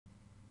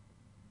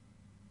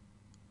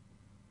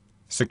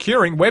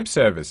Securing web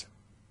servers.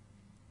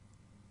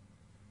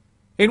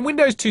 In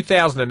Windows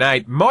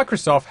 2008,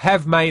 Microsoft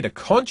have made a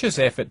conscious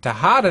effort to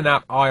harden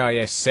up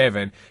IIS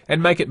 7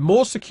 and make it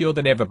more secure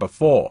than ever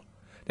before.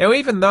 Now,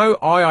 even though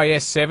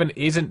IIS 7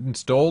 isn't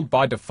installed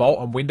by default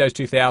on Windows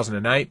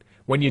 2008,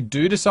 when you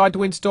do decide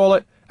to install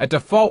it, a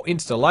default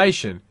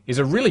installation is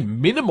a really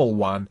minimal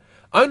one,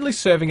 only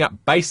serving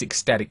up basic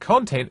static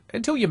content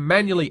until you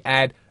manually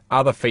add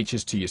other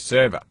features to your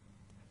server.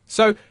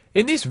 So,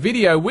 in this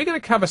video, we're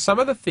going to cover some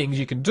of the things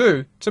you can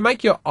do to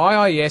make your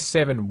IIS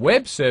 7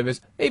 web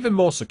servers even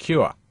more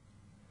secure.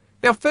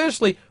 Now,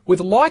 firstly, with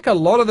like a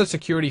lot of the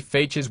security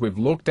features we've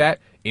looked at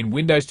in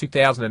Windows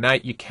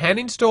 2008, you can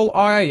install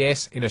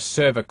IIS in a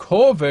server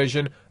core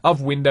version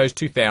of Windows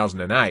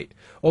 2008,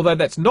 although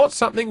that's not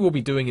something we'll be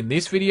doing in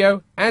this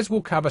video, as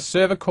we'll cover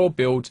server core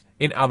builds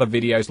in other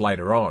videos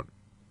later on.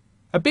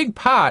 A big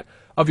part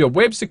of your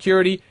web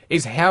security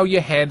is how you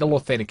handle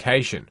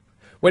authentication.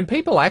 When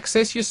people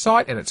access your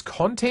site and its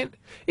content,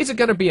 is it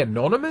going to be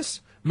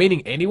anonymous,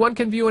 meaning anyone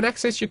can view and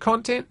access your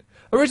content?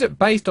 Or is it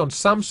based on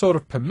some sort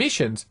of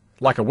permissions,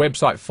 like a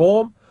website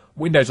form,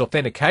 Windows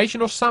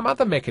authentication, or some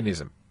other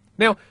mechanism?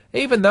 Now,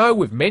 even though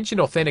we've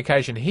mentioned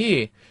authentication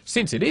here,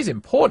 since it is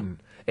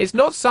important, it's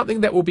not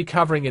something that we'll be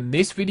covering in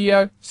this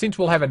video, since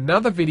we'll have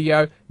another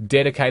video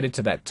dedicated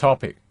to that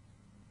topic.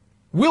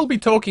 We'll be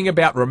talking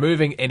about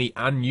removing any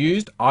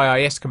unused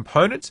IIS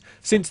components,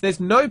 since there's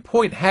no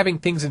point having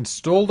things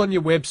installed on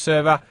your web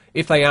server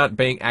if they aren't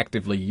being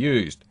actively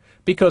used,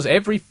 because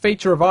every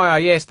feature of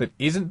IIS that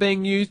isn't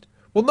being used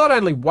will not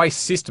only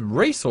waste system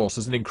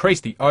resources and increase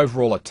the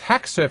overall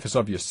attack surface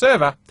of your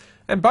server,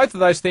 and both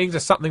of those things are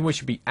something we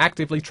should be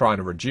actively trying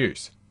to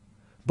reduce.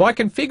 By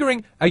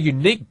configuring a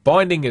unique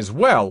binding as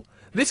well,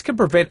 this can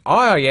prevent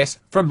IIS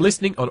from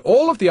listening on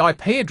all of the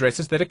IP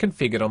addresses that are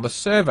configured on the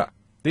server.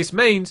 This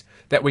means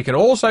that we can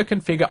also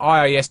configure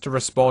IIS to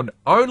respond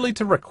only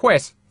to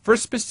requests for a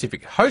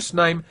specific host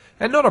name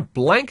and not a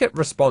blanket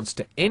response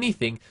to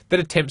anything that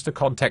attempts to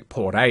contact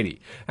port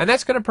 80. And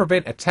that's going to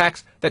prevent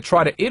attacks that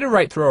try to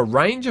iterate through a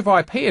range of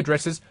IP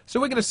addresses, so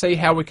we're going to see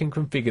how we can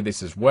configure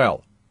this as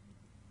well.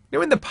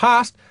 Now, in the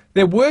past,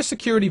 there were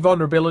security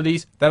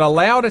vulnerabilities that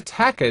allowed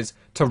attackers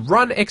to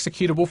run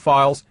executable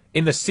files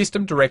in the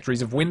system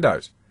directories of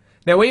Windows.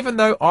 Now, even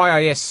though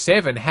IIS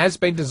 7 has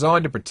been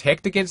designed to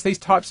protect against these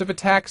types of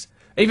attacks,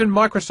 even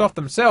Microsoft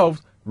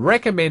themselves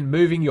recommend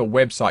moving your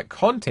website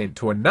content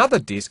to another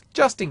disk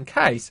just in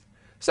case,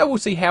 so we'll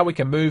see how we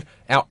can move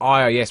our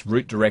IIS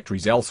root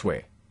directories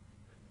elsewhere.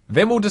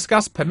 Then we'll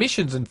discuss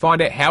permissions and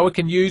find out how we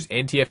can use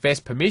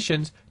NTFS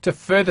permissions to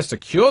further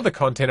secure the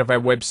content of our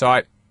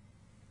website.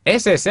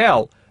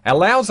 SSL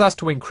allows us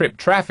to encrypt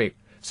traffic,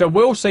 so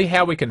we'll see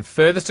how we can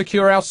further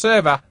secure our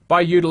server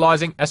by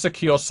utilizing a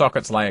secure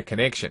sockets layer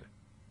connection.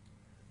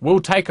 We'll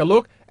take a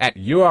look at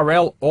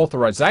URL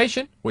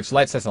authorization, which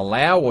lets us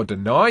allow or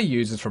deny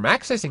users from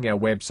accessing our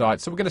website,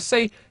 so we're going to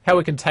see how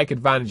we can take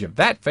advantage of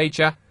that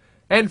feature.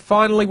 And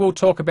finally, we'll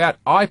talk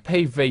about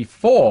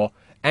IPv4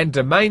 and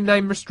domain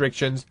name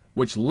restrictions,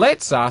 which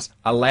lets us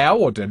allow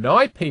or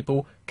deny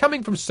people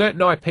coming from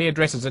certain IP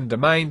addresses and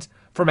domains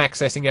from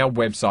accessing our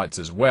websites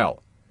as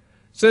well.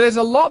 So there's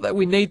a lot that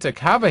we need to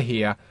cover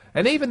here,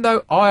 and even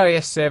though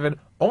IIS 7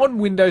 on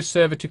Windows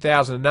Server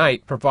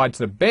 2008 provides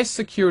the best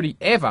security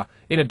ever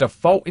in a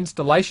default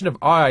installation of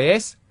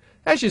IIS,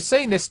 as you've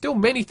seen, there's still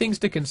many things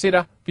to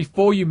consider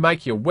before you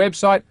make your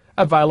website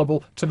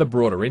available to the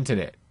broader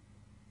internet.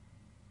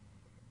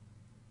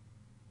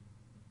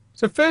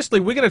 So firstly,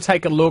 we're going to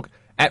take a look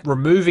at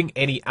removing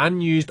any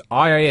unused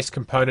IIS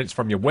components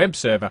from your web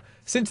server,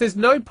 since there's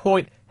no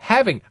point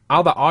having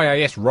other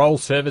IIS role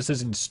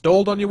services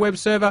installed on your web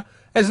server,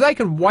 as they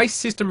can waste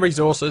system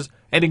resources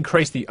and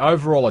increase the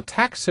overall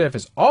attack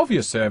surface of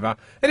your server,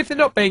 and if they're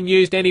not being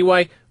used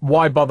anyway,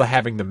 why bother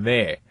having them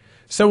there?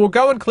 So we'll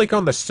go and click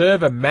on the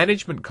Server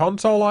Management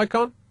Console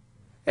icon,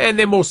 and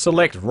then we'll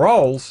select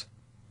Roles,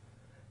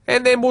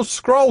 and then we'll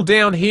scroll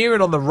down here,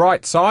 and on the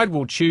right side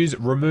we'll choose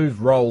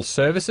Remove Role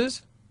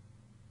Services.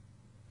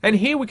 And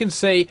here we can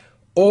see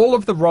all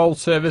of the role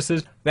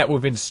services that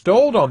we've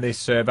installed on this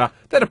server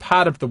that are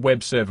part of the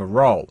web server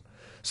role.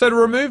 So to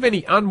remove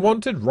any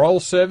unwanted role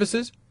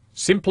services,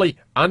 simply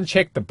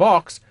uncheck the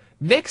box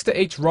next to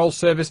each role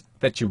service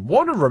that you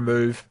want to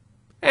remove,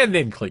 and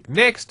then click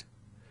Next,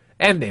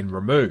 and then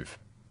Remove.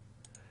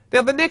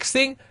 Now, the next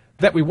thing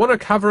that we want to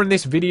cover in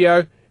this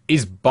video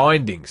is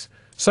bindings.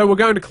 So we're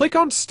going to click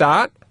on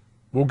Start,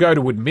 we'll go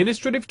to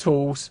Administrative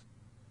Tools,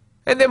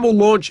 and then we'll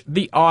launch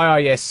the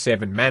IIS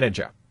 7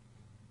 Manager.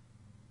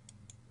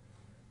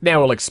 Now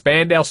we'll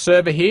expand our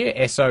server here,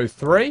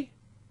 SO3,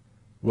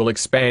 we'll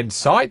expand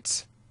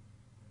Sites,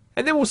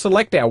 and then we'll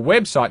select our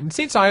website, and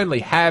since I only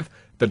have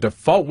the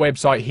default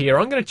website here,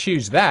 I'm going to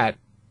choose that.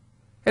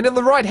 And on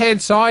the right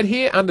hand side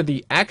here, under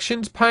the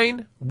Actions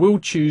pane, we'll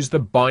choose the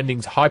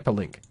Bindings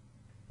hyperlink.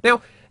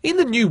 Now, in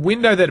the new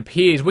window that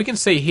appears, we can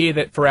see here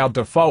that for our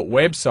default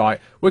website,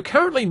 we're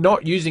currently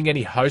not using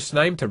any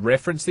hostname to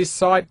reference this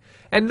site,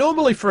 and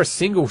normally for a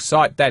single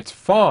site that's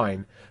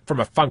fine, from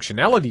a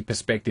functionality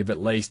perspective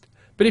at least,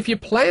 But if you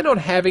plan on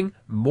having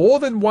more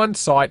than one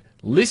site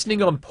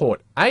listening on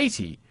port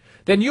 80,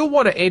 then you'll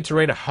want to enter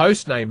in a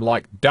host name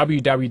like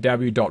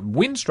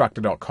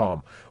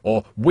www.winstructor.com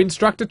or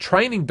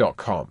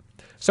winstructortraining.com.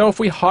 So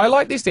if we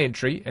highlight this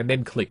entry and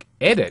then click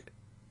Edit,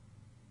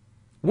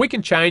 we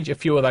can change a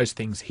few of those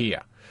things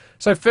here.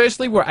 So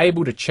firstly, we're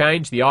able to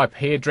change the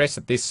IP address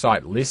that this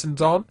site listens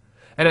on.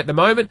 And at the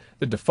moment,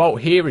 the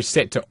default here is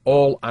set to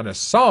all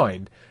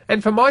unassigned.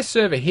 And for my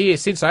server here,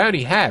 since I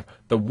only have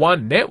the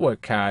one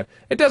network card,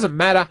 it doesn't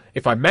matter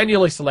if I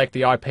manually select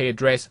the IP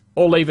address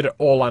or leave it at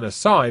all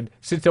unassigned,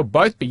 since they'll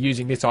both be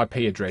using this IP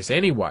address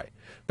anyway.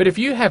 But if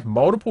you have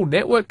multiple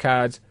network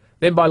cards,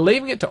 then by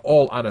leaving it to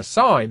all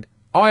unassigned,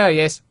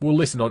 IIS will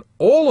listen on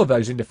all of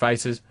those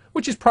interfaces,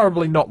 which is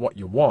probably not what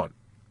you want.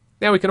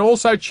 Now we can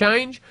also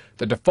change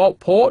the default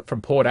port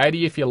from port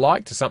 80 if you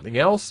like to something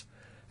else.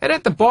 And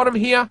at the bottom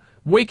here,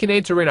 we can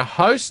enter in a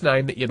host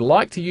name that you'd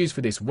like to use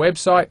for this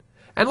website.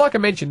 And like I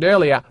mentioned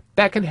earlier,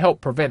 that can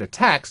help prevent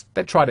attacks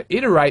that try to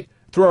iterate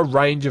through a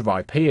range of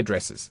IP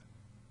addresses.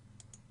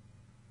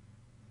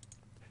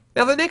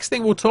 Now the next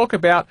thing we'll talk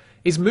about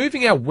is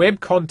moving our web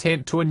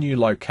content to a new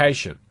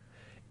location.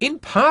 In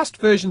past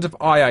versions of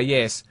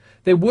IIS,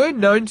 there were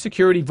known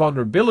security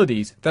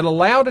vulnerabilities that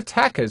allowed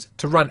attackers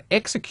to run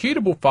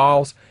executable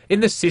files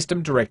in the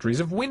system directories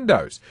of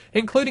Windows,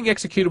 including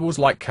executables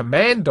like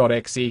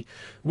command.exe,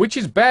 which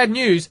is bad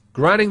news,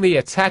 granting the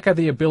attacker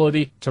the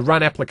ability to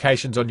run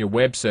applications on your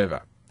web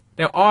server.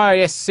 Now,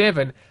 IIS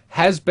 7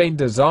 has been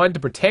designed to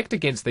protect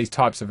against these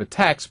types of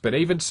attacks, but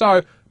even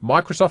so,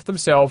 Microsoft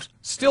themselves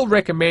still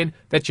recommend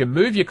that you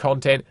move your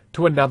content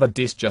to another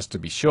disk just to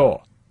be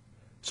sure.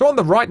 So on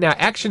the Right Now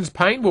Actions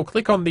pane, we'll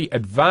click on the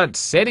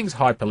Advanced Settings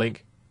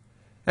hyperlink,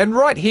 and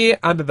right here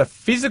under the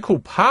Physical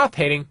Path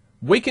heading,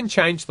 we can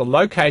change the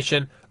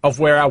location of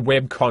where our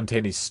web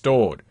content is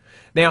stored.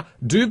 Now,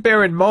 do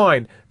bear in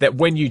mind that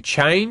when you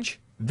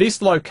change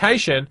this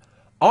location,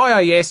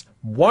 IIS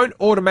won't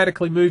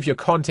automatically move your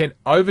content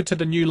over to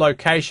the new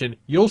location.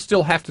 You'll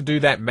still have to do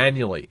that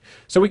manually.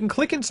 So we can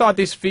click inside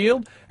this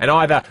field and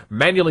either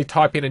manually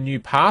type in a new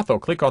path or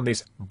click on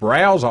this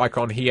Browse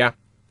icon here,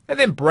 and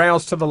then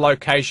browse to the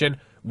location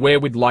where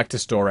we'd like to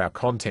store our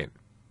content.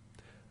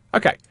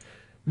 Okay,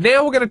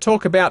 now we're going to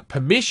talk about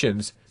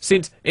permissions,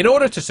 since in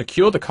order to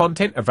secure the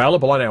content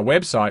available on our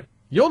website,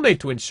 you'll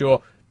need to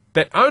ensure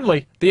that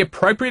only the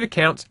appropriate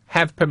accounts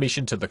have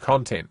permission to the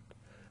content.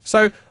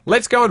 So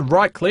let's go and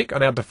right click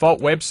on our default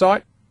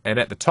website, and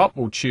at the top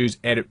we'll choose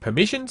Edit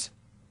Permissions.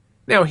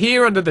 Now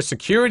here under the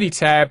Security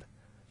tab,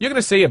 you're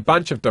going to see a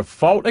bunch of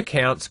default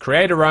accounts: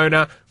 creator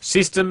owner,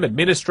 system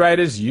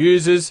administrators,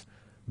 users,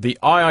 the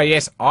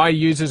IIS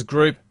iUsers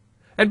group.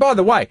 And by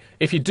the way,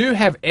 if you do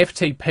have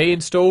FTP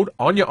installed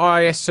on your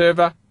IIS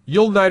server,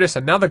 you'll notice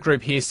another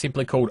group here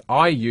simply called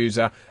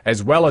iUser,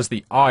 as well as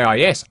the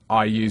IIS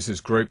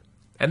iUsers group.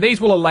 And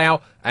these will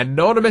allow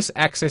anonymous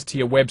access to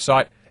your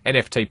website and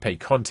FTP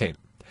content.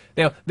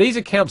 Now, these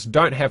accounts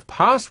don't have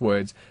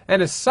passwords,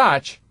 and as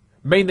such,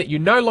 mean that you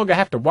no longer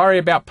have to worry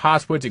about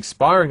passwords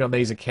expiring on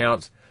these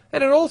accounts,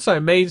 and it also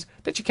means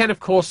that you can of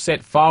course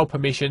set file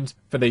permissions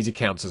for these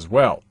accounts as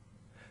well.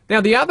 Now,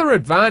 the other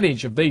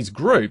advantage of these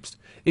groups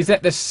is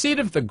that the SID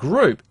of the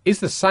group is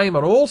the same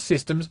on all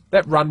systems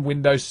that run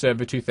Windows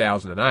Server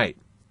 2008.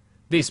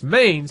 This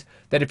means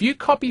that if you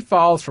copy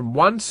files from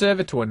one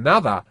server to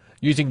another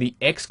using the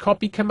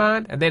xcopy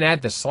command and then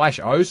add the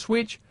 /o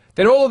switch,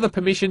 then all of the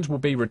permissions will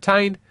be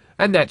retained,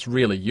 and that's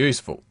really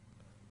useful.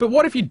 But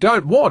what if you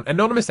don't want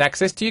anonymous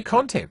access to your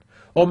content?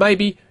 Or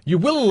maybe you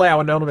will allow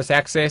anonymous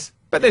access,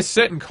 but there's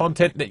certain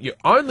content that you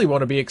only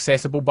want to be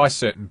accessible by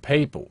certain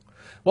people.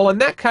 Well, in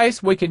that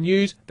case, we can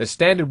use the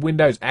standard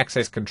Windows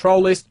Access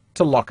Control List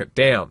to lock it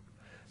down.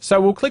 So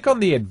we'll click on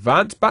the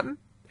Advanced button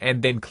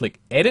and then click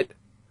Edit.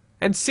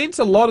 And since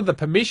a lot of the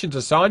permissions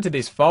assigned to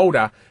this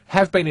folder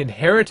have been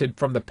inherited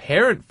from the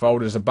parent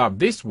folders above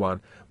this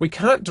one, we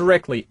can't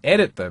directly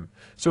edit them.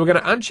 So we're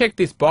going to uncheck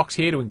this box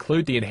here to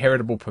include the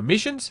inheritable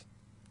permissions.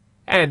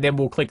 And then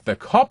we'll click the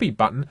Copy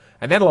button,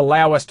 and that'll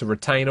allow us to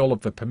retain all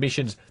of the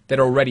permissions that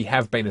already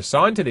have been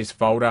assigned to this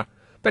folder.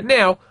 But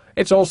now,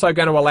 it's also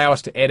going to allow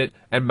us to edit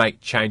and make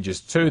changes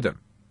to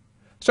them.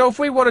 So if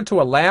we wanted to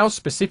allow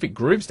specific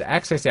groups to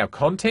access our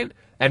content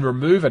and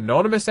remove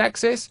anonymous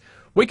access,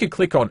 we could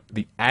click on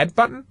the Add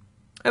button,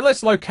 and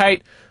let's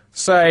locate,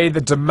 say,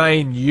 the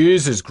domain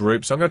users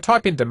group. So I'm going to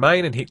type in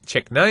domain and hit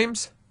check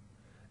names,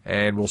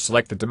 and we'll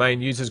select the domain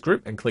users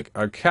group and click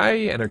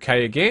OK and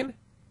OK again.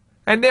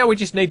 And now we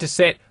just need to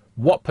set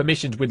what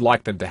permissions we'd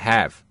like them to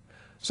have.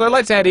 So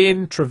let's add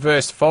in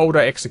traverse folder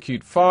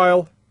execute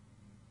file.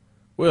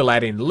 We'll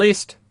add in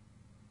list,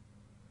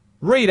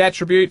 read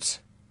attributes,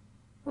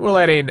 we'll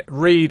add in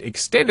read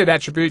extended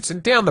attributes,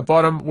 and down the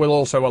bottom we'll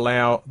also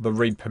allow the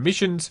read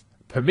permissions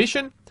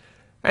permission,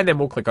 and then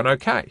we'll click on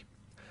OK.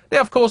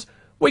 Now, of course,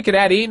 we could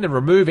add in and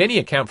remove any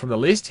account from the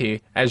list here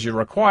as you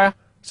require,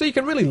 so you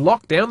can really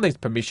lock down these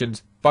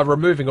permissions by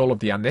removing all of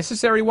the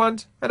unnecessary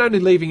ones and only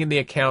leaving in the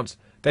accounts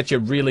that you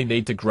really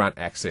need to grant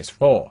access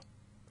for.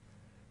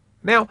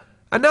 Now,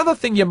 Another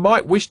thing you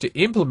might wish to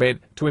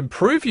implement to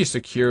improve your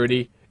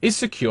security is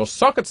Secure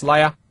Sockets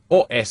Layer,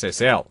 or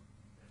SSL.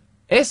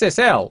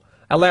 SSL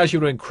allows you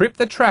to encrypt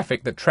the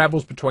traffic that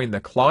travels between the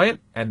client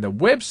and the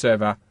web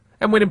server,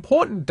 and when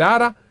important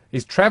data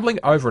is traveling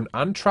over an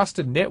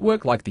untrusted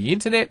network like the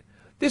internet,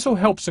 this will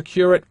help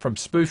secure it from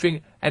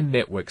spoofing and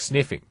network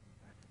sniffing.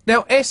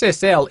 Now,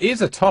 SSL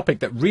is a topic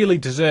that really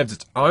deserves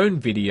its own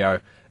video,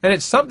 and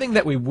it's something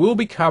that we will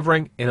be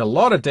covering in a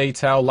lot of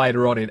detail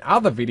later on in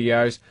other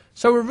videos,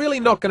 so we're really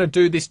not going to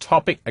do this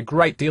topic a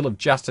great deal of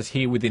justice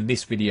here within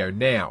this video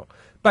now.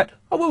 But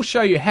I will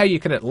show you how you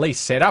can at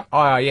least set up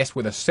IIS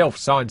with a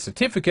self-signed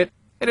certificate,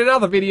 and in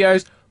other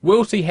videos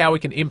we'll see how we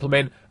can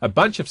implement a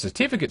bunch of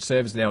certificate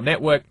servers in our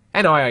network,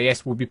 and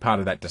IIS will be part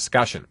of that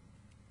discussion.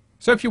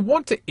 So if you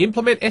want to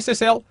implement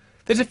SSL,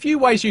 there's a few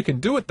ways you can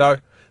do it though.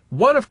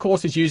 One, of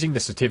course, is using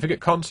the certificate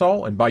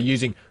console, and by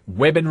using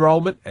web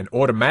enrollment and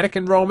automatic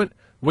enrollment,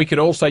 we could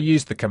also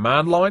use the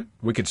command line,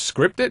 we could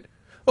script it,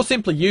 or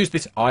simply use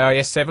this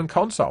IIS 7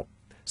 console.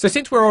 So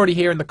since we're already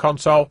here in the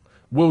console,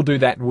 we'll do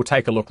that and we'll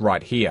take a look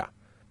right here.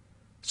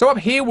 So up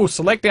here we'll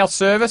select our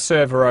server,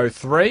 server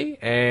 03,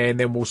 and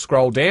then we'll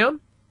scroll down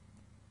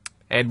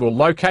and we'll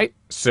locate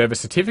server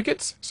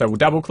certificates. So we'll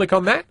double click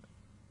on that.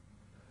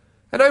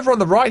 And over on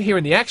the right here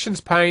in the actions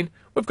pane,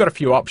 we've got a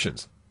few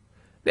options.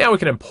 Now we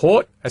can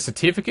import a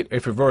certificate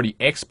if we've already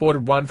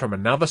exported one from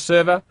another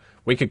server.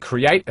 We could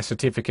create a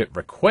certificate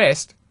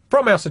request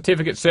from our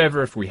certificate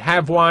server if we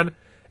have one,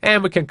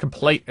 and we can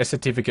complete a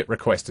certificate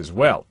request as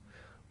well.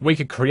 We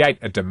could create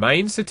a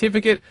domain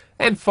certificate,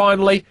 and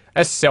finally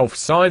a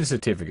self-signed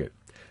certificate.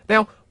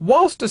 Now,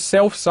 whilst a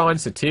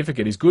self-signed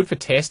certificate is good for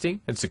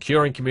testing and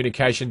securing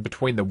communication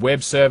between the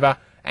web server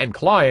and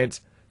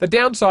clients, the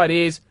downside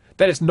is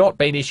that it's not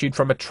been issued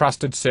from a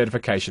trusted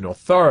certification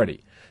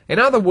authority. In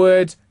other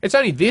words, it's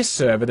only this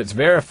server that's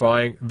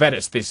verifying that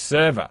it's this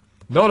server,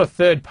 not a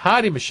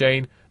third-party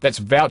machine that's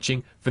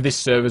vouching for this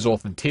server's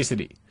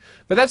authenticity.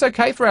 But that's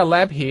okay for our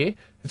lab here.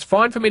 It's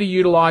fine for me to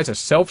utilize a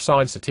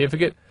self-signed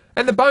certificate,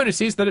 and the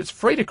bonus is that it's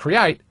free to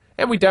create,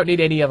 and we don't need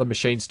any other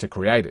machines to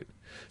create it.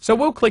 So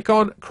we'll click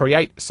on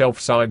Create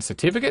Self-Signed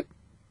Certificate,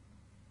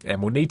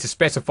 and we'll need to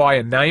specify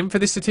a name for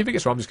this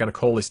certificate, so I'm just going to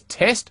call this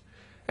Test,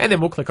 and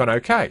then we'll click on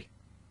OK.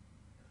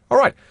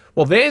 Alright,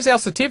 well there's our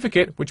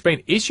certificate which has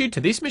been issued to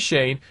this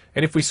machine,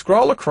 and if we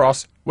scroll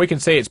across we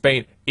can see it's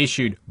been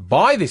issued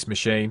by this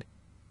machine,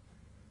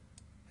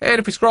 and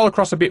if we scroll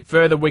across a bit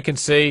further we can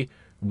see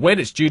when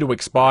it's due to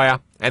expire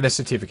and the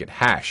certificate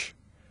hash.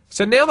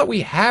 So now that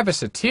we have a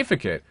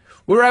certificate,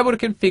 we're able to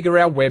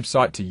configure our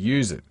website to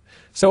use it.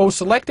 So we'll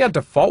select our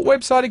default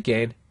website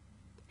again,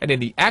 and in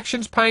the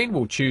actions pane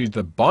we'll choose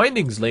the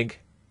bindings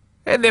link,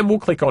 and then we'll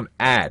click on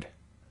Add.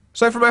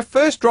 So from our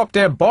first drop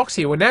down box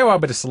here, we're now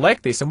able to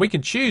select this, and we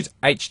can choose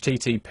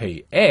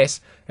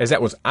HTTPS, as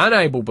that was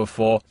unable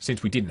before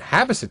since we didn't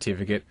have a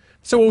certificate.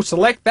 So we'll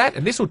select that,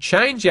 and this will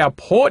change our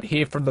port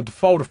here from the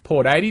default of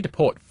port 80 to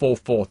port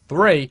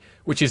 443,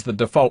 which is the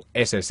default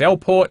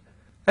SSL port.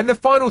 And the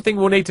final thing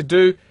we'll need to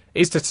do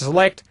is to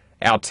select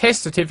our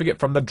test certificate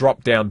from the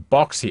drop down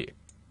box here.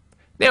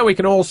 Now we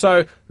can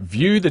also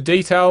view the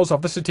details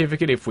of the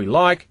certificate if we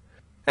like.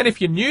 And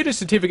if you're new to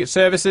certificate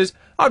services,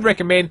 I'd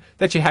recommend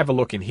that you have a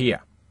look in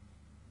here.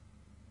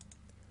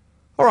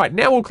 Alright,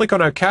 now we'll click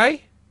on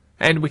OK,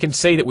 and we can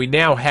see that we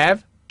now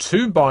have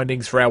two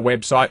bindings for our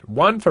website,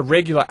 one for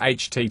regular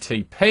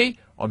HTTP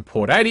on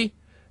port 80,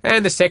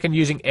 and the second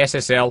using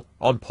SSL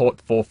on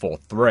port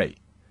 443.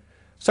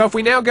 So if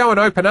we now go and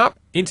open up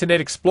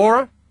Internet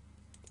Explorer,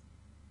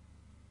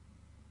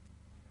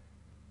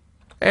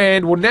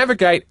 and we'll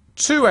navigate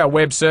to our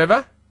web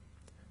server,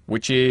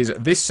 which is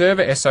this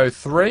server,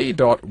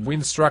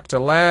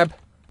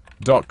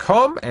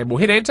 so3.winstructorlab.com, and we'll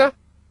hit enter.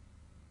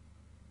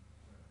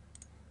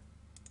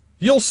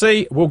 You'll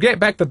see we'll get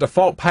back the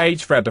default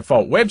page for our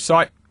default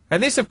website,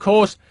 and this of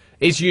course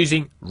is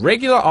using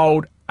regular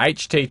old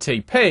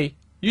HTTP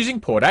using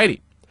port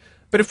 80.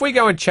 But if we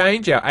go and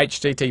change our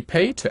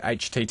HTTP to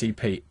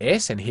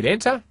HTTPS and hit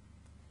enter,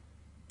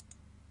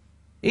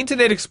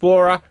 Internet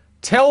Explorer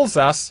tells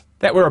us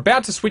that we're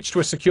about to switch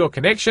to a secure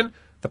connection.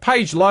 The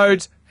page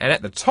loads, and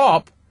at the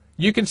top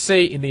you can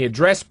see in the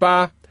address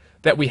bar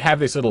that we have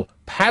this little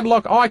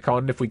padlock icon,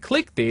 and if we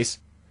click this,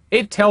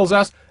 it tells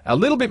us a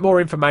little bit more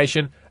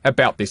information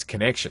about this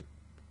connection.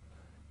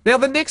 Now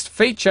the next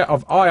feature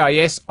of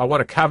IIS I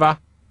want to cover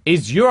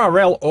is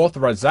URL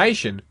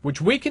authorization,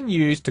 which we can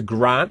use to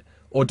grant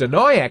or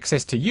deny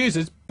access to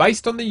users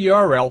based on the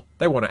URL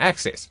they want to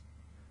access.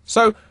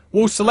 So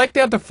we'll select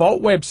our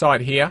default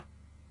website here,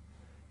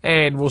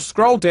 and we'll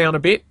scroll down a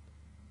bit,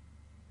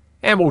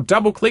 and we'll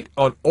double click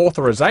on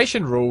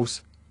authorization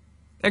rules,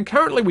 and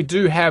currently we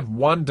do have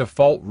one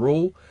default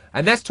rule,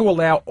 and that's to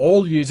allow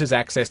all users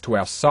access to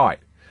our site.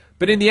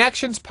 But in the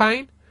actions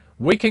pane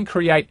we can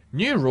create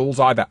new rules,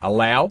 either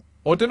allow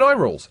or deny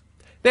rules.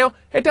 Now,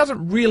 it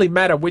doesn't really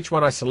matter which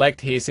one I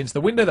select here since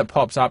the window that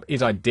pops up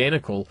is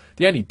identical.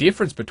 The only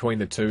difference between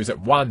the two is that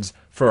one's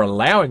for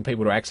allowing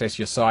people to access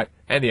your site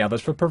and the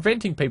other's for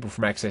preventing people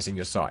from accessing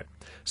your site.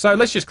 So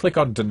let's just click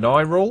on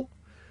Deny Rule,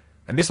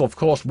 and this of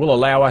course will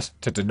allow us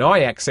to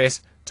deny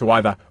access to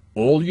either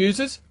all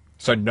users,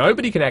 so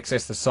nobody can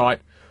access the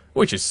site,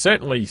 which is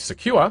certainly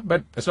secure,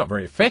 but it's not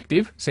very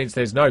effective since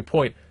there's no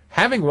point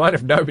having one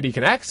if nobody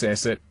can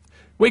access it.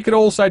 We could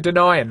also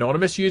deny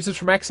anonymous users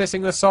from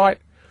accessing the site.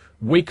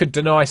 We could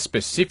deny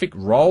specific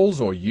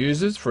roles or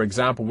users. For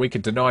example, we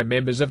could deny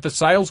members of the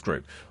sales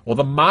group or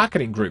the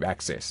marketing group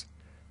access.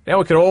 Now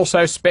we could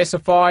also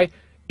specify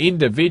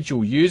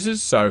individual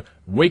users, so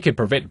we could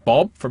prevent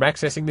Bob from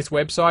accessing this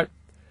website.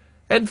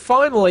 And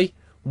finally,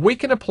 we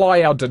can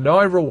apply our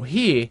deny rule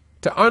here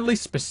to only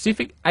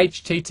specific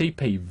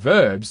HTTP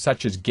verbs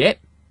such as get,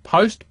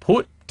 post,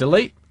 put,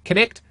 delete,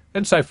 connect,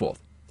 and so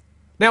forth.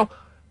 Now,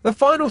 the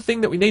final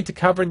thing that we need to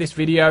cover in this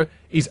video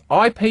is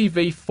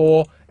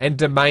IPv4 and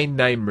domain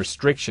name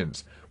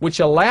restrictions, which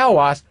allow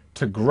us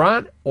to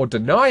grant or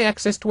deny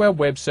access to our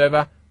web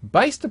server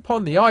based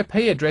upon the IP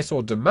address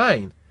or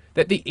domain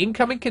that the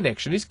incoming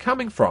connection is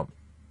coming from.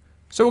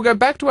 So we'll go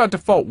back to our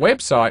default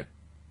website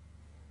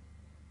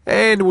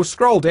and we'll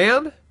scroll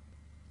down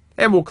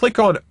and we'll click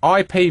on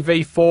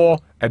IPv4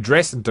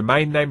 address and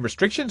domain name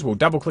restrictions. We'll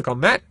double click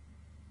on that.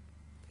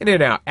 And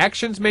in our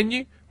actions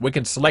menu, we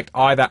can select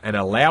either an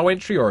allow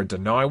entry or a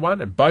deny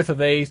one, and both of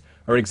these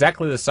are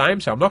exactly the same,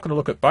 so I'm not going to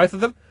look at both of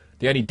them.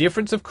 The only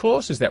difference, of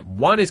course, is that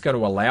one is going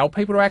to allow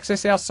people to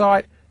access our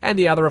site, and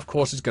the other, of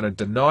course, is going to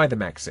deny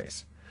them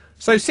access.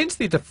 So since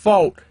the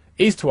default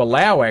is to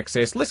allow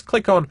access, let's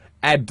click on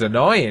Add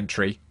Deny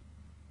Entry,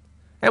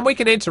 and we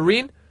can enter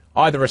in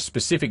either a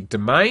specific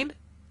domain,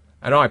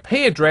 an IP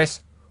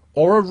address,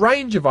 or a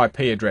range of IP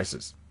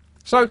addresses.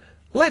 So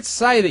let's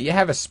say that you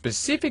have a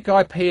specific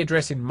IP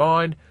address in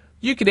mind.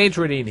 You could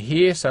enter it in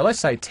here, so let's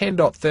say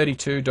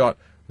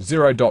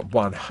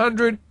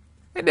 10.32.0.100,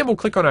 and then we'll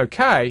click on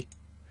OK,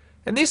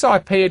 and this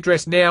IP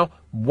address now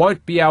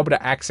won't be able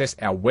to access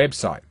our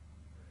website.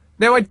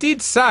 Now I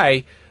did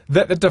say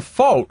that the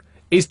default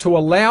is to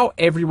allow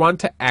everyone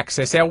to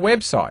access our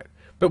website,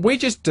 but we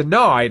just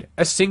denied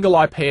a single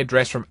IP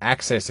address from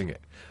accessing it.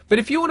 But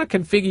if you want to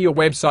configure your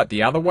website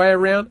the other way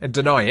around and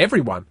deny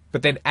everyone,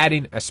 but then add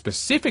in a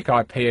specific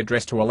IP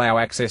address to allow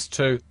access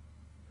to,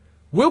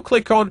 we'll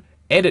click on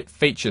Edit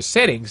Feature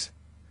Settings,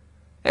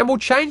 and we'll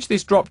change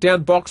this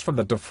drop-down box from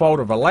the default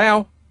of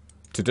allow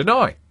to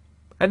deny.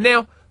 And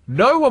now,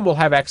 no one will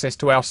have access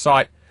to our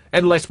site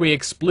unless we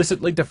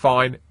explicitly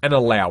define an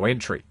allow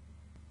entry.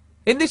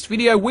 In this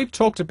video, we've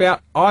talked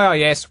about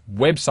IIS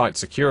website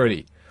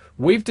security.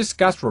 We've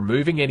discussed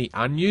removing any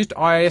unused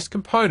IIS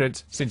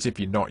components, since if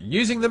you're not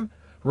using them,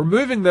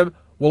 removing them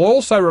will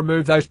also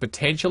remove those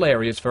potential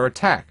areas for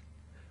attack.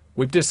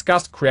 We've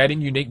discussed creating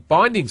unique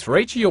bindings for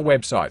each of your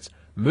websites,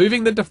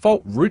 moving the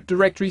default root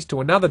directories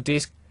to another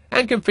disk,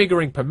 and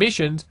configuring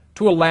permissions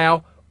to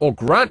allow or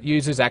grant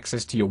users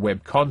access to your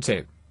web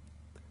content.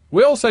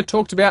 We also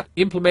talked about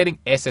implementing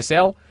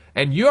SSL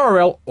and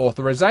URL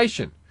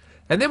authorization,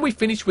 and then we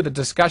finished with a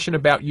discussion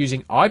about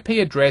using IP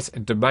address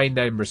and domain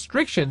name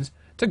restrictions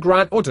to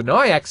grant or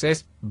deny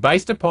access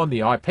based upon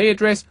the IP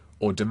address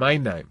or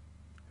domain name.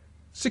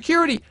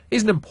 Security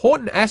is an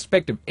important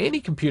aspect of any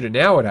computer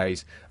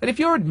nowadays, and if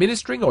you're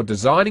administering or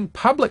designing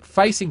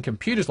public-facing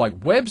computers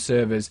like web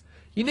servers,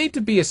 you need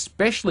to be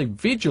especially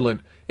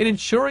vigilant in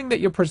ensuring that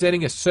you're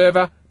presenting a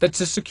server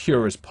that's as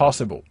secure as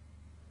possible.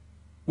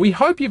 We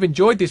hope you've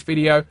enjoyed this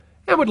video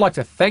and would like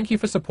to thank you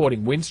for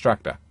supporting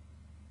Winstructor.